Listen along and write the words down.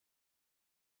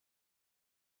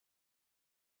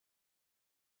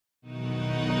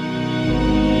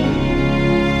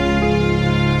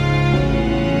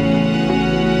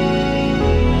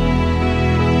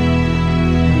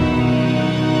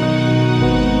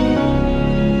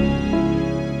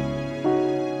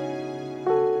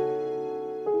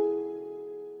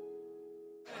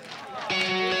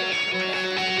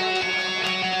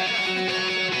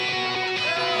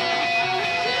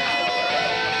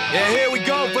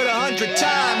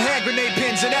time. Hand grenade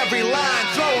pins in every line.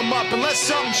 Throw them up and let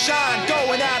something shine.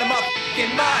 Going out of my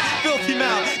f***ing mind. Filthy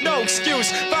mouth, no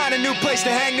excuse. Find a new place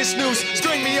to hang this noose.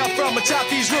 String me up from atop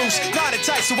these roofs. Knot it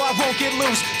tight so I won't get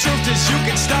loose. Truth is you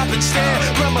can stop and stare.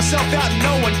 Run myself out and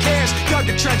no one cares. Dug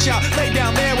the trench out, lay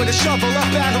down there with a shovel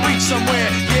up out of reach somewhere.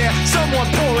 Yeah, someone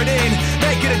pour it in.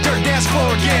 Make it a dirt dance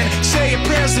floor again. Saying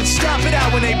prayers and stop it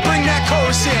out when they bring that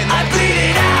chorus in. I bleed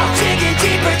it out, digging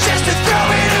deeper just to throw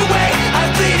it away. I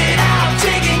bleed it out,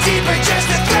 digging deeper just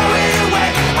to throw it away.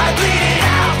 I bleed it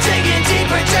out, digging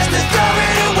deeper just to throw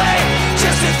it away.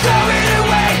 Just to throw it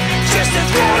away, just to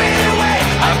throw it away.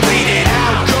 I bleed it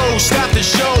out. Go, stop the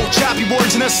show. Choppy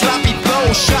words and a sloppy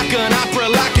flow. Shotgun opera,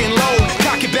 lock and load.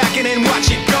 Cock it back and then watch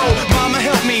it go. Mama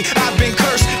help me, I've been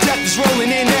cursed. Death is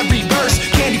rolling in every verse.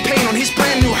 Candy paint on his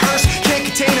brand new hearse. Can't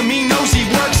contain him, he knows he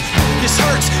works. This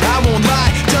hurts, I won't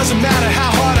lie. Doesn't matter how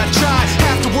hard I try.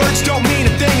 Half the words don't mean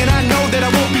a thing, and I know that I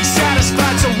won't be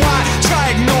satisfied. So why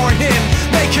try ignoring him?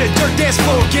 Make it a dirt dance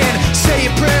floor again. Say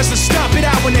your prayers and stop it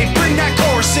out when they bring that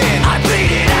chorus in. I bleed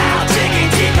it out, digging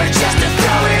deeper just to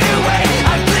throw it away.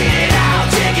 I bleed it out,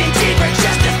 digging deeper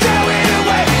just to throw it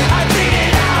away. I bleed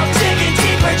it out, digging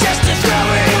deeper just to throw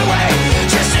it away.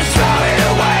 Just to throw it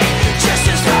away, just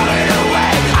to throw it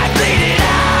away. I bleed it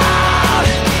out.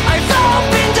 I've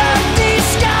opened up these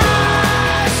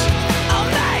scars. I'll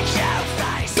make you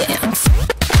face it.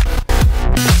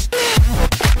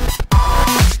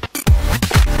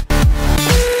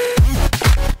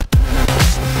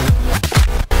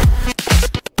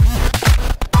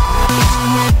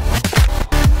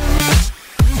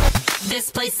 This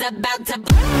place about to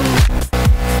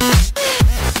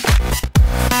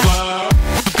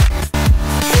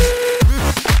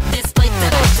This place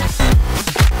about to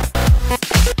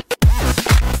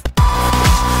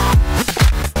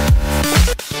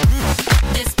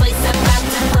This place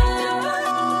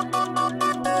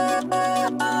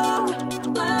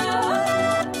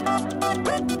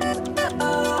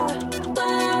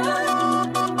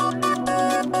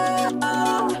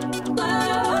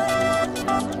about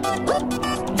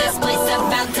This place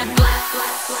about to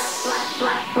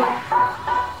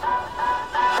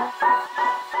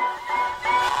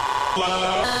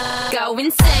Go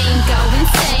insane,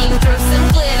 throw some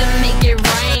glitter, make it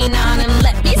rain on them.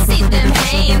 Let me see them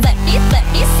hands, let me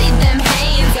see them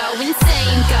hands. Go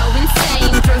insane,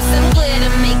 throw some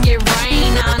glitter, make it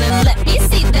rain on them. Let me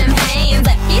see them hands,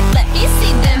 let me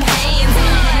see them hands.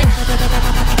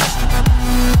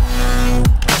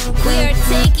 We're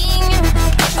taking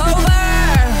over.